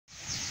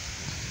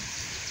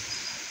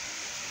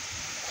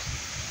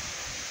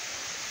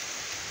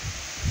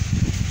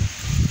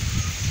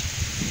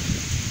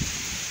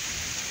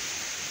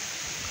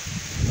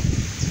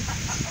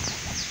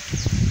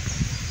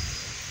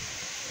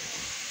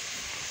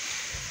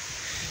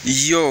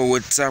Yo,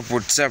 what's up,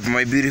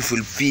 my beautiful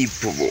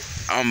people?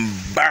 I'm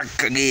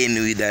back again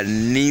with a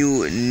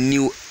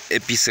new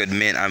episode,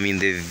 man. I'm in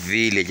the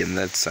village, and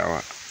that's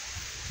our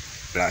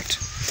plot.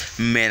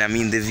 Man, I'm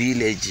in the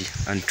village,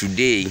 and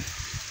today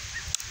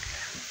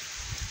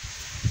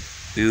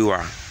we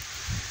were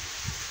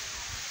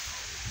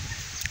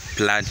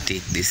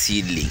planted the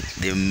seedling,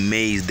 the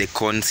maize, the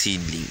corn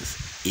seedlings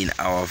in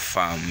our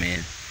farm,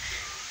 man.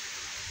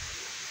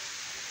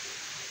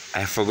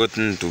 I've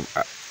forgotten to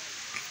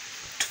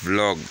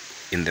vlog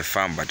in the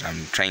farm, but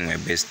I'm trying my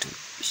best to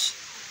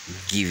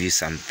give you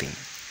something,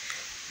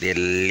 a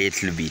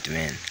little bit,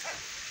 man.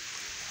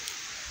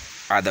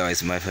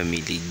 Otherwise, my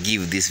family,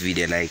 give this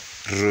video like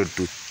road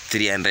to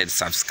 300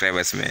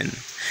 subscribers, man.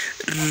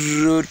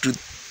 Road to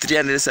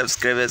 300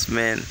 subscribers,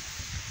 man.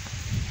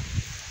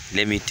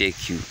 Let me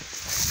take you.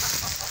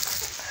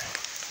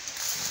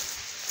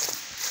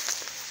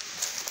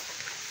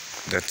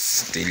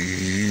 That's the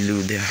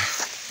loo there,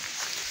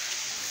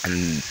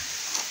 and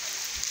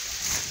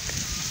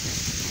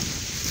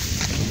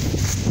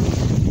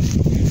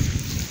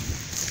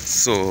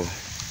so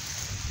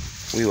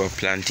we were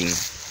planting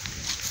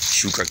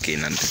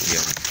sugarcane, and we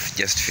have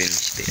just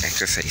finished the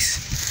exercise.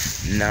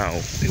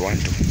 Now we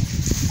want to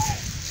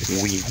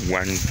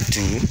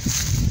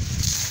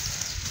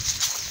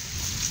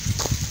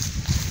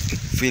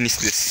finish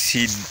the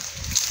seed,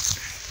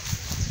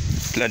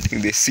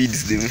 planting the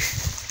seeds,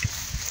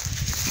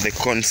 the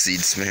corn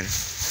seeds, man.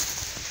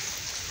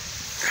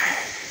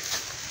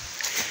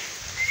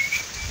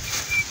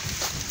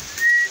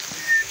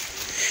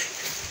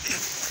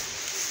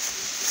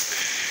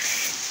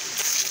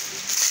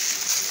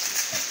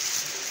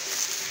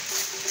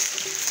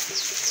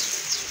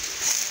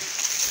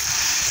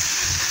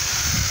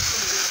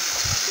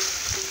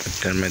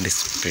 Terman is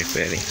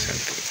preparing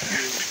something.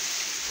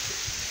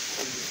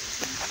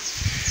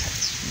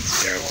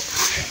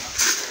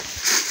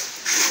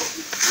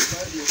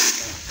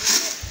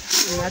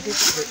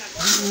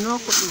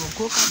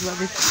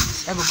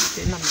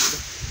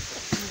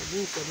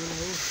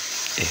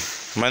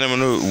 Mana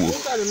mano u.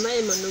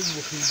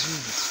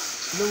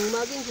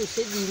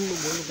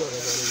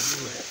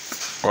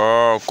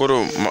 Oh,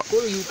 koro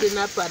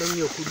yukena pare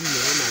nyokudi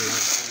mala.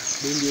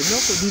 Bende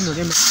noko dino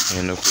rema.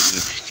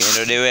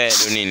 Kendo dewe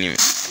do nini?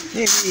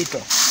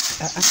 Ito.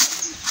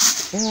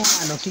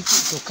 Ano kiki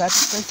to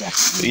kati pesa.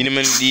 Ini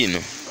man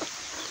dino.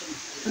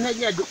 Na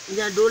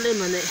nyadole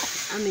mane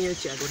amiyo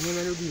chado ne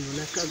mano dino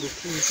na kago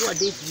ku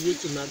adek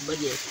yeche mag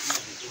budget.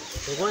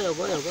 Goyo.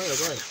 No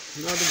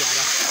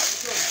dwara.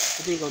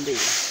 Iti gombe.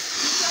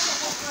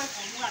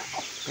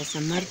 Pesa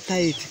mar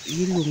tait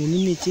iluongo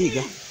ni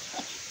Michiga.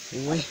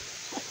 We.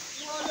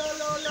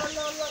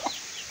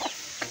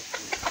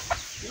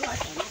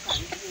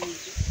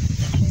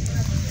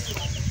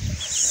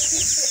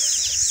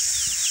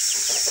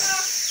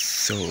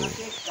 So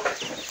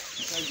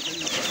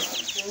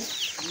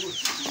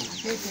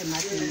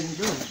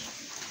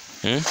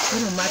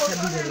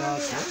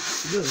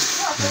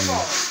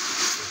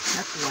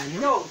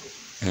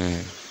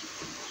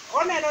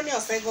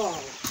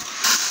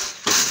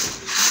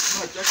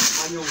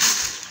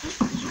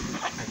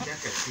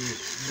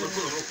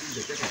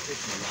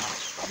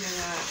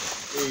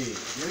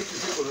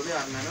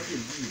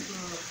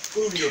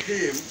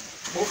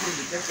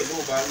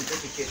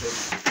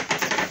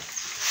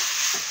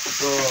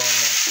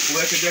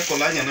uweke je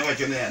kolanya na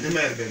wacho ne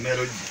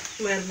mero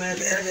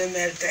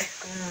merte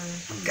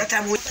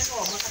kata mu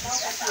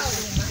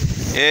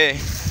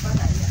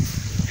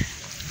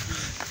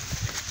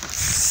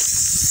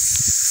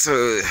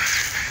so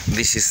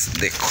this is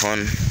the corn,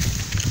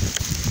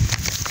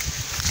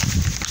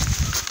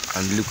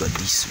 and look at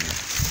this, man.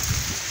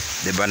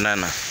 The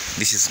banana.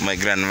 This is my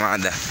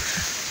grandmother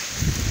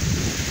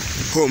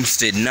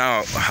homestead.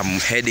 Now I'm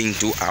heading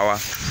to our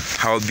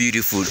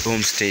beautiful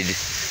homestead,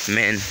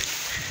 man.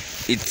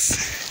 It's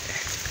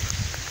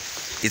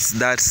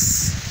that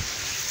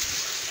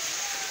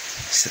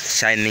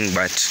shining,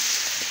 but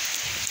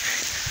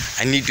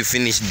I need to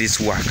finish this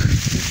work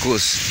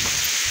because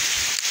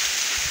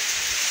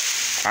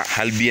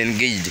I'll be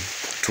engaged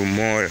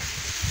tomorrow.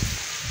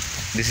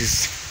 This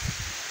is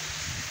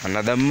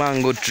another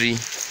mango tree.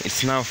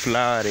 It's now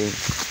flowering.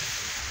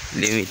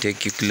 Let me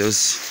take you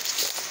close.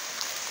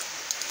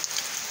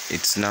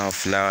 It's now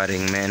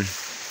flowering, man.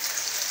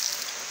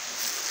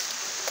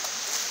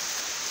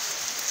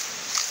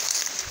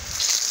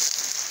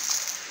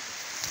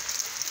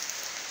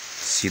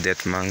 See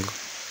that mango?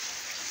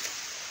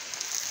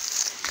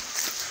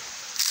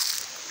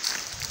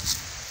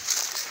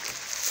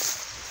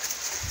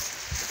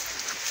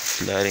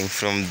 Flowering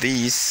from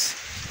this,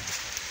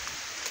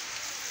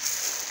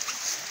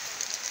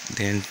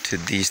 then to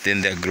this,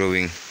 then they're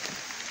growing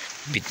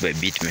bit by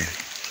bit, man.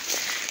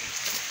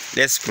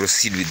 Let's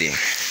proceed with the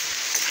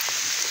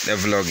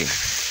vlogging.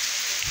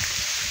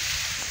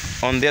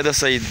 On the other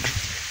side,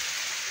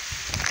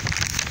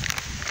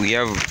 we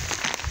have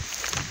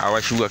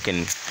our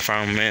sugarcane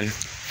farm, man.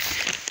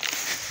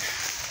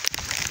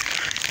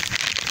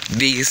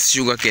 This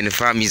sugarcane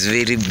farm is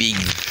very big.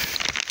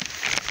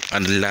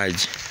 and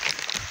large.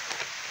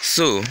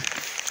 So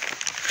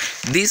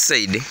this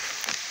side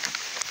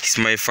is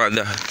my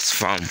father's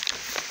farm.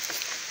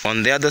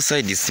 On the other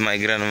side is my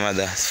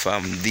grandmother's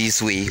farm.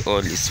 This way all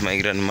is my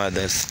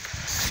grandmother's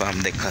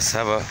farm, the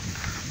cassava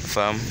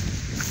farm.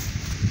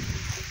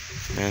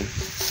 And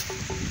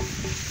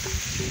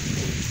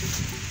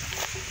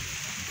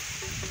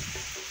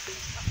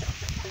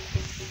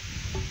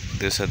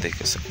those are the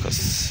cassava.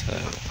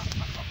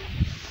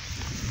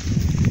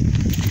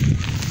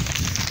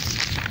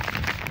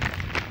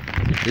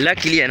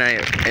 Luckily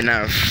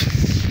enough,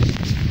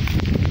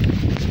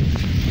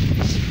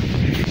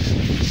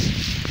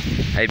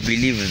 I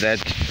believe that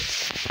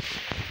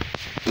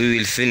we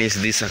will finish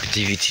this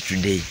activity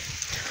today.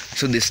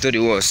 So the story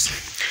was,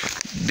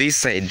 this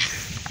side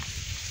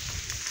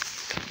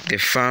the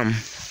farm,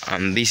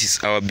 and this is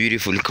our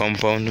beautiful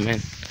compound, man.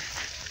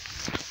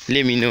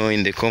 Let me know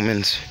in the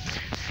comments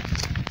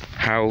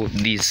how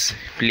this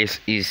place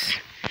is.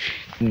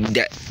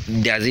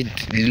 Does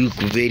it look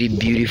very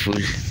beautiful?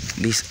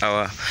 This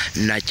our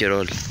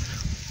natural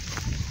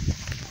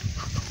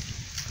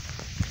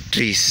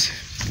trees.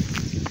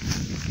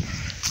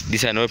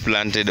 These are not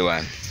planted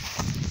one.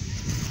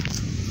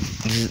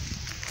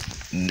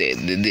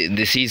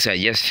 The seeds are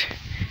just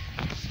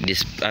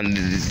this, and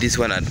this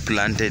one are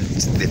planted.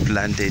 The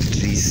planted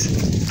trees.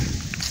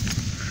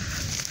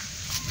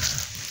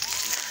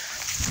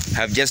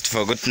 I've just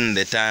forgotten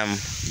the term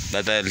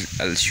that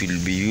I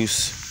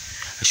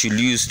should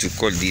use to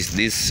call this.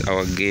 This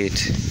our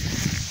gate,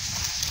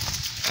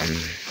 and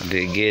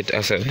the gate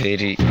has a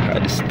very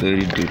hard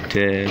story to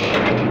tell.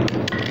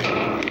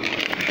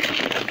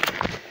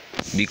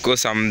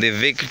 Because I'm the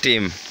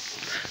victim,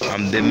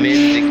 I'm the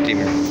main victim.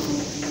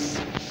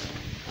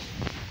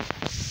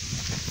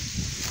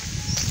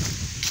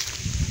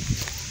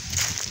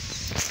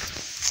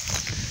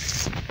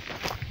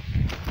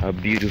 A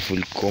beautiful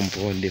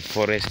compound. The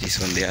forest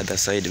is on the other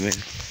side, man.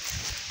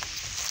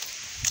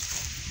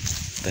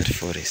 That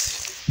forest.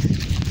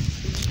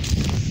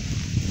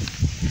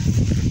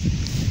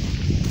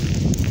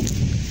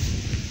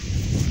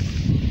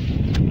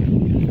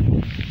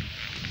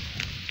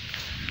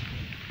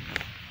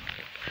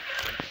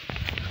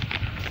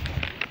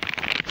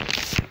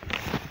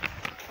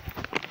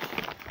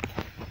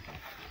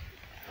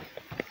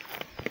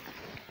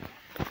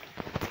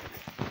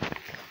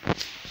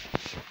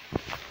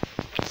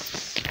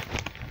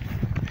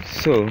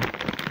 So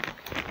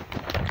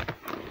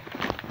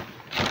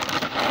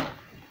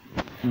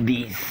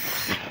this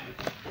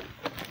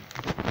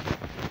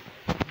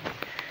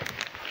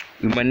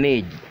we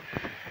manage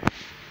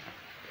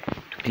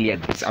to clear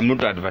this. I'm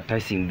not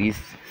advertising this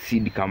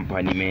seed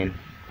company, man,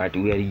 but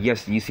we are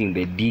just using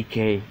the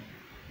DK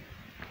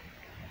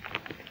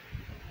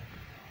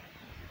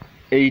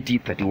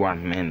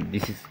 8031, man.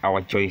 This is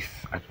our choice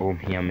at home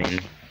here, man.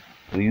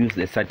 We use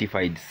the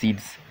certified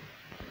seeds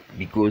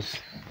because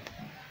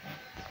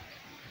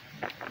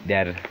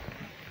they're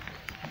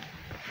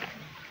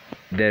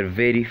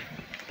very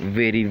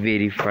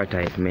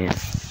fertile, man,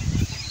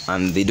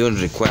 and they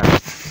don't require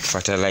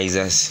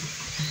fertilizers.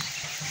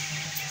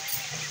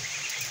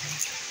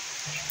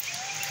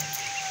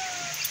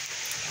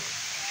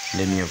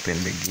 Let me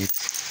open the gate.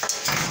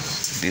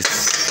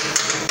 This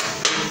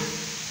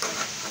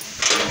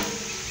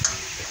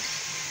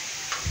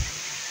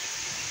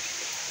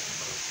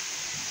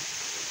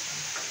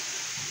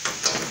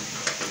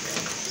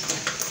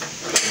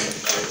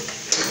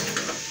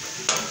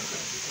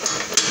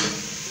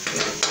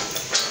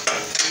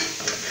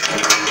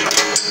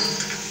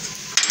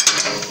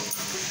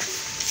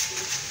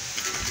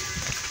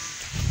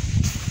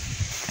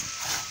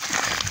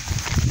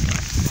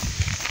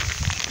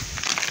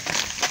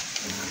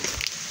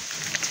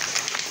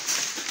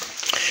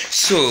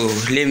So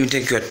let me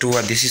take you a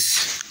tour. This is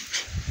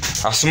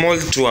a small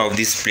tour of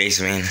this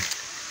place, man.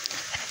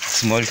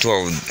 Small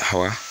tour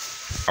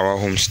of our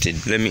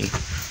homestead. Let me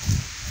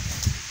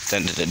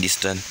stand at a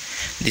distance.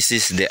 This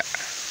is the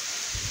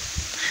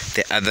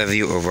other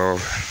view of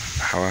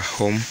our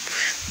home.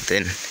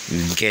 Then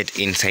you get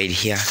inside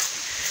here.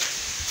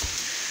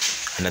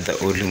 Another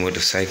old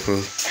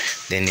motorcycle.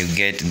 Then you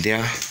get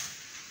there,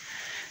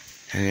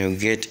 and you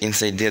get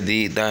inside there.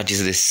 That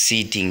is the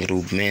sitting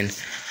room, man.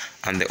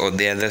 And on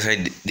the other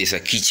side there's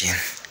a kitchen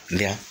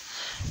there.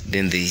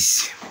 Then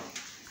there's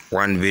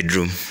one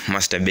bedroom,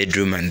 master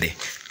bedroom, and the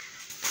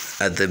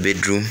other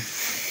bedroom,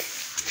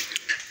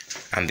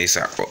 and there's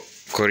a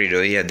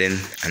corridor here, then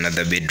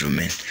another bedroom,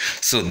 man.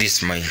 So this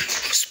is my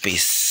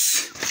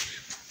space.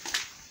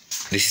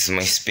 This is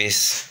my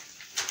space.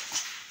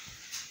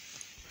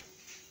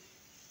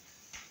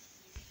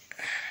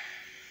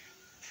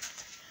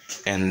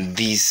 And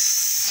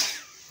this,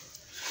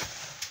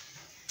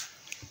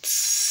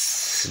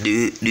 do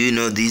you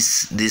know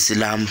this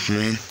lamp,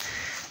 man?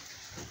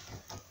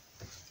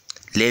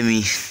 Let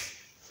me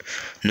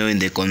know in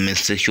the comment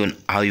section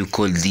how you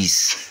call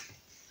this.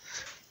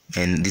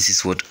 And this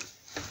is what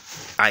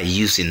I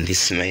use in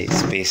this my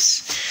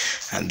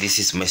space. And this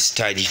is my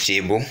study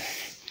table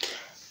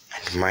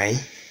and my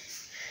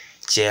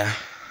chair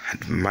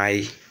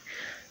and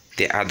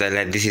the other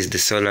light, this is the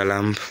solar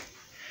lamp,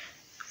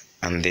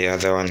 and the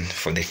other one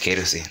for the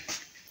kerosene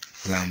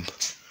lamp.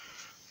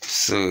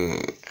 So,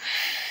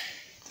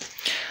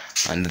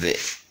 and the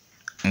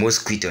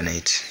mosquito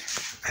net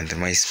and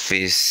my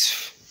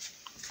space.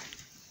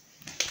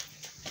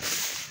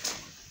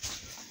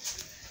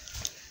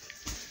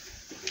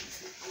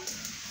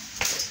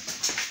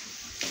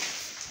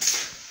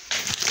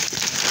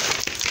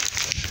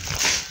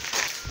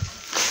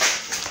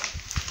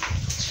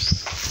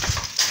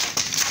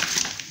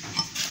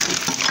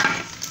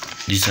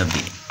 These are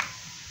the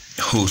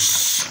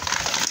hose.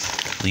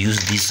 We use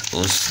this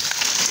hose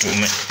to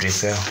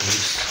prepare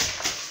hose.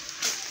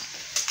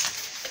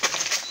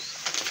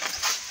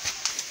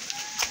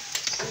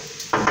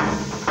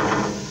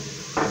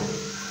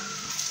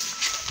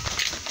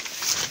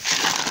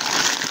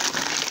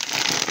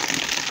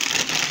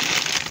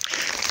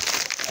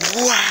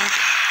 Wow!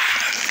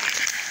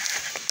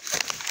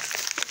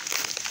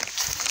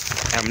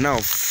 I'm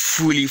now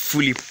fully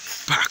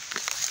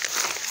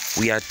packed.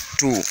 We are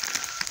two.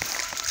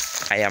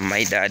 I am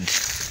my dad.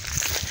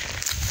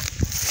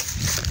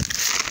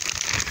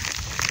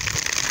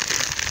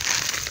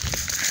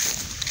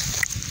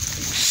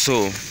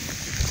 So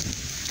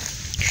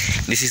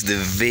this is the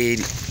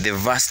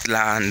vast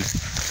land.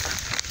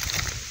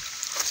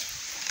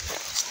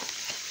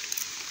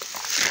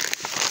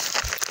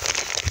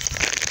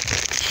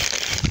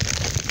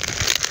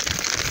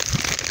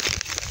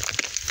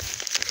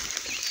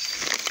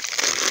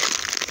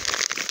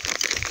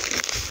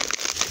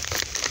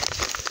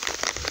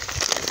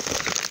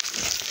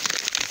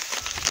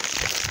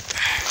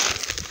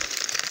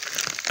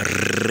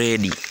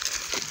 Ready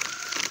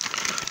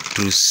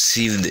to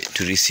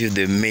receive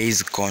the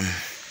maize corn,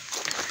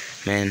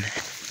 man.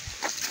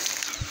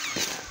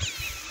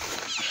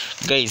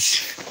 Guys,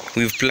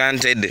 we've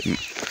planted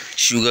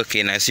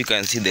sugarcane. As you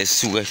can see, the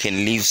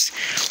sugarcane leaves.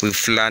 We've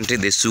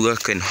planted the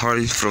sugarcane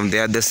hull from the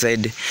other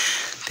side,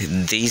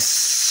 this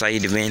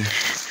side, man.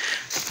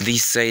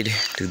 This side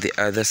to the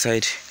other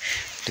side,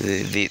 to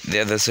the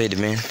other side,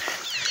 man.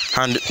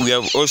 And we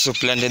have also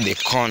planted the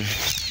corn.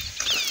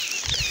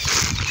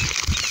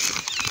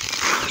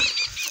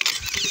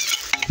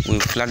 We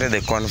planted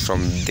the corn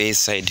from this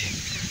side.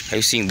 Are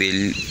you seeing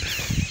these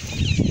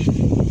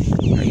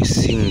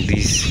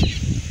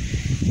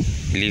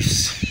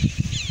leaves?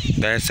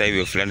 That side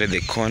we planted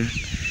the corn.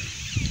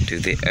 To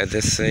the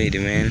other side,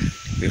 man,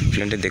 we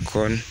planted the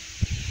corn.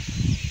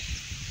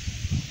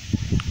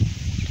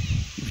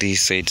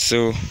 This side.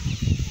 So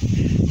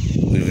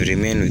we've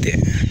remained with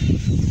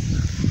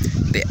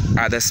the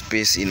other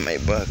space in my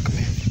back,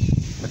 man.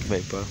 At my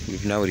back,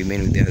 we've now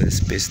remained with the other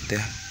space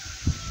there.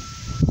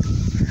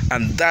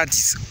 And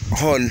that's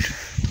all.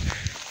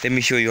 Let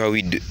me show you how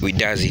we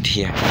does it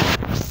here.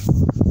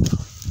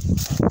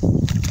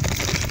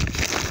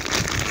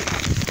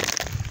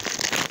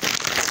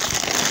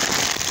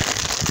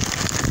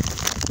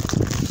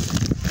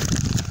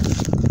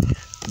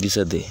 These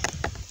are the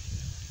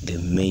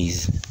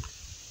maize.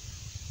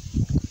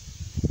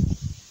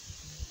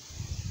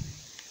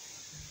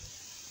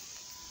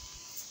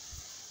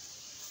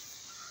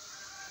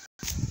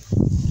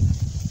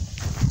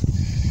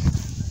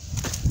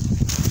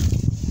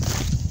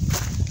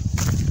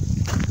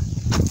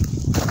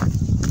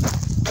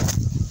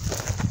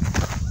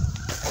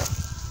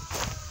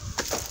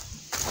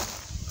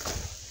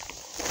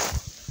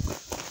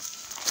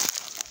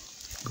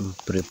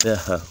 Prepare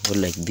her hole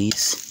like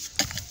this.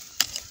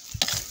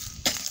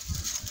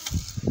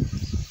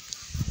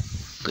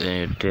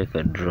 Then you take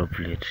a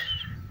droplet.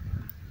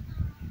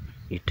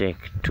 You take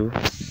two,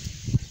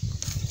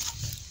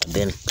 and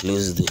then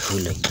close the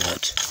hole like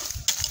that.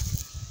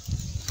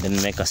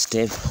 Then make a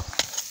step.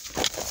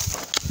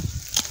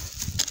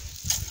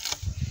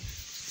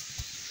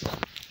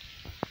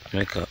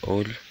 Make a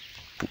hole.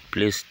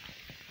 Place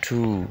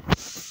two.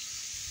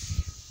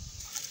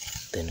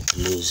 Then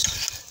close.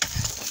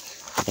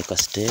 Make a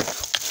step.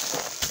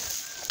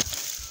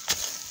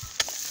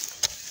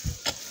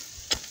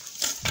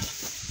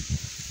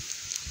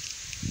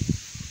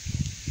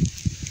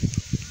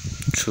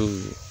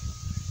 Two.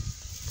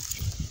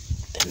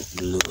 Then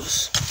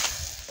close.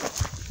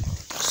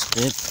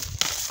 Step.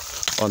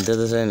 On the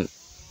other side,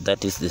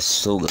 that is the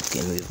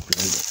sugarcane we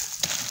planted.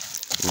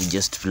 We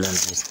just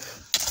planted.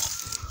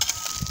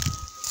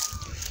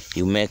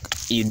 You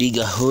dig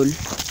a hole.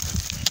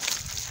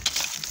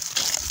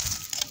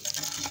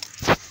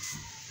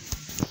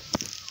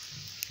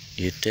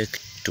 You take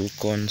two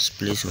corns,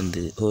 place on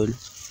the hole,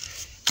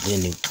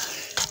 then you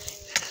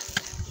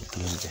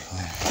close the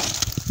hole.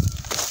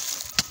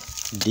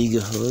 Dig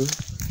a hole.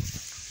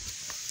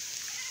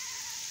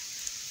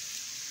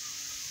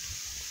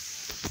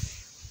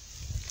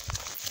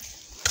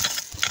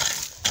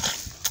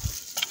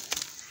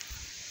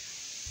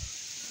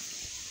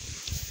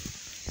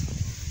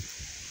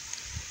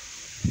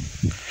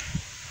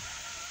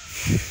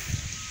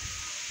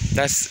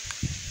 That's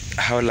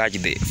how large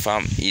the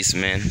farm is,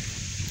 man.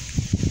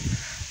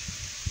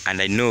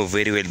 and I know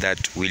very well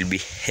that we'll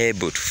be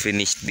able to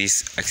finish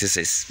this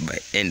exercise by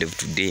end of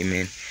today,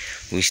 man.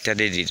 We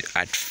started it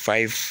at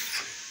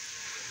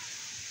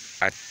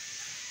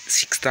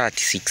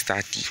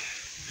 6:30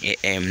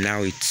 a.m.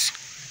 Now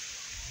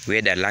we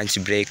had a lunch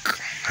break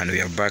and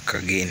we are back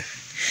again.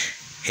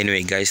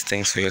 Anyway guys,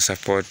 thanks for your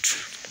support.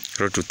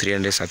 Road to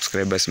 300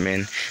 subscribers,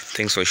 man.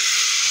 Thanks for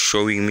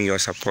showing me your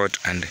support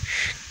and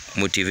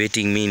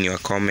motivating me in your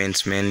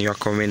comments, man. Your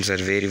comments are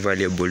very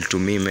valuable to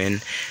me,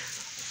 man.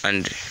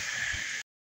 And